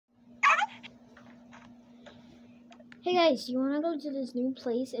Hey guys, you wanna go to this new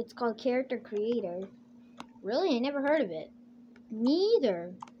place? It's called Character Creator. Really? I never heard of it. Me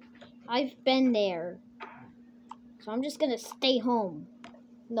either. I've been there. So I'm just gonna stay home.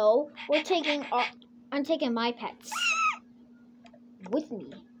 No, I'm taking my pets with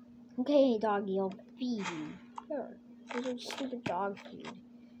me. Okay, doggy, I'll feed you. Here, here's your stupid dog food.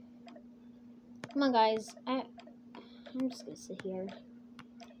 Come on, guys. I'm just gonna sit here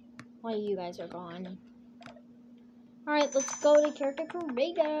while you guys are gone. Alright, let's go to Character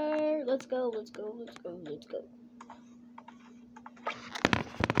Creator. Let's go.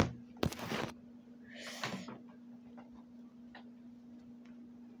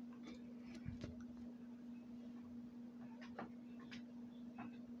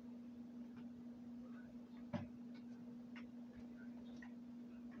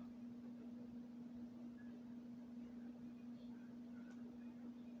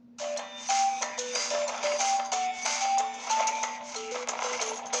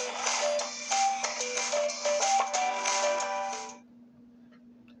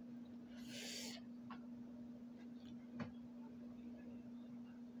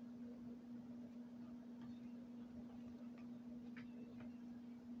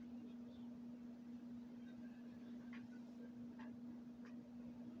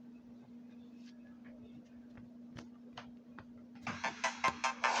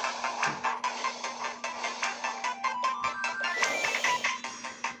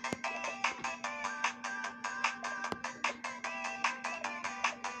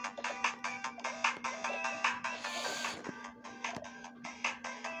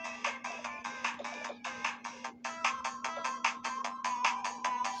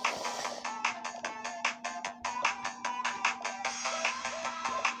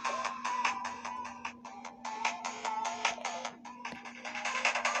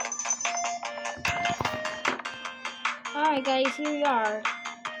 Alright guys, here we are.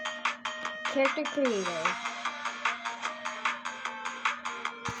 Character Creator.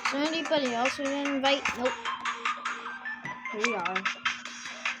 Is there anybody else we can invite? Nope. Here we are.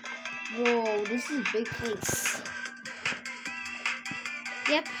 Whoa, this is a big place.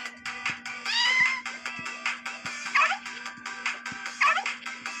 Yep.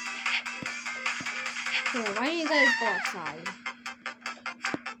 So why don't you guys go outside?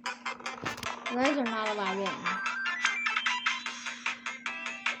 You guys are not allowed in.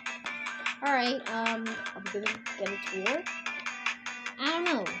 Alright, I'm gonna get a tour. I don't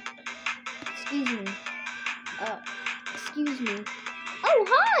know. Excuse me. Excuse me. Oh,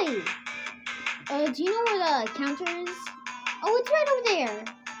 hi! Do you know where the counter is? Oh, it's right over there.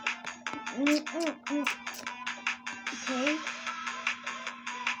 Okay.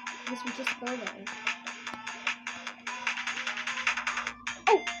 Guess we just go there.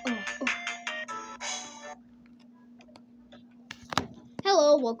 Oh.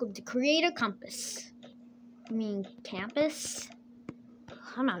 Hello, welcome to Creator Compass. I mean, campus?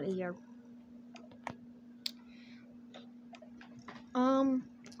 I'm out of here.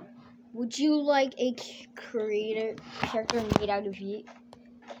 Would you like a character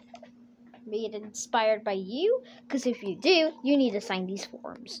made inspired by you? Because if you do, you need to sign these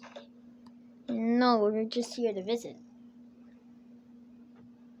forms. No, we're just here to visit.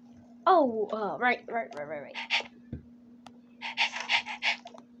 Oh, right.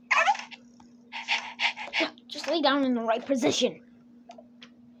 Just lay down in the right position.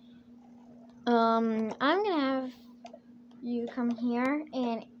 I'm gonna have you come here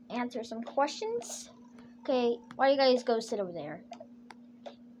and answer some questions. Okay, why don't you guys go sit over there?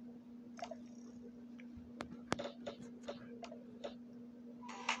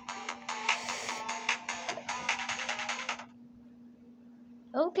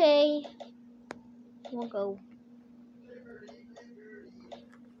 Okay, we'll go.